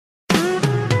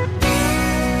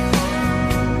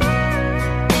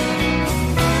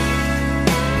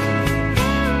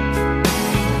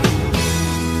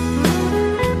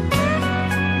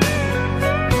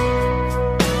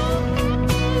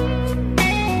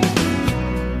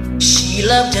She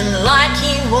loved him like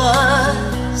he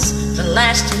was the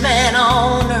last man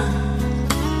on earth.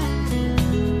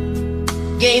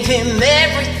 Gave him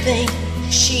everything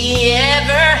she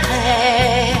ever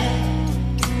had.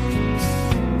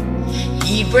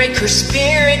 He'd break her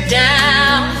spirit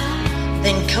down,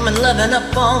 then come and loving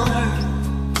up on her.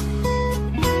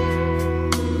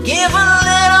 Give a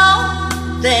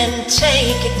little, then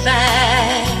take it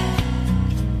back.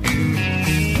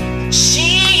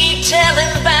 She'd tell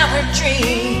him about her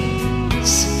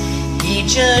dreams, he'd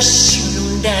just shoot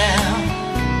them down.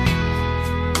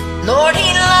 Lord,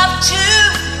 he'd love to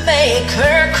make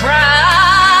her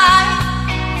cry.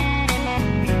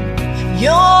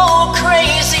 You're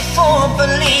crazy for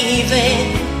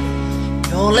believing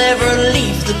you'll ever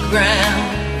leave the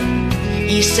ground.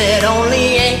 He said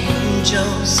only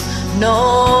angels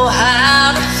know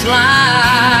how to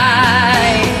fly.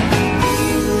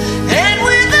 And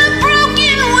with a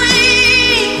broken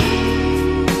wing,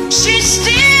 she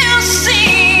still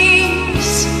sings.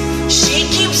 She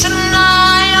keeps an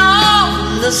eye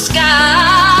on the sky.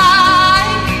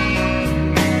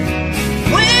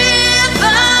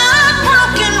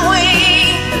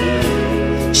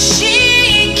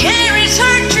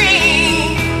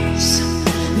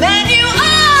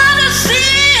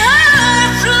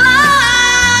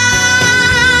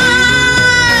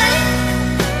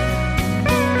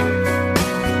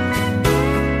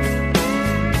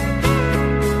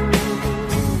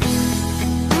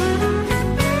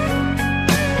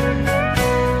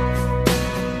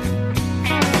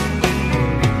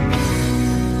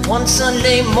 One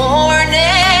Sunday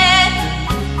morning,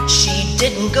 she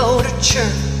didn't go to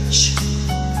church.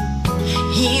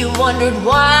 He wondered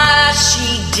why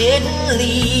she didn't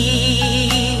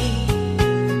leave.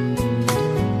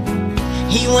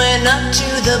 He went up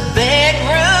to the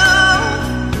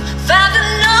bedroom, found a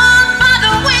note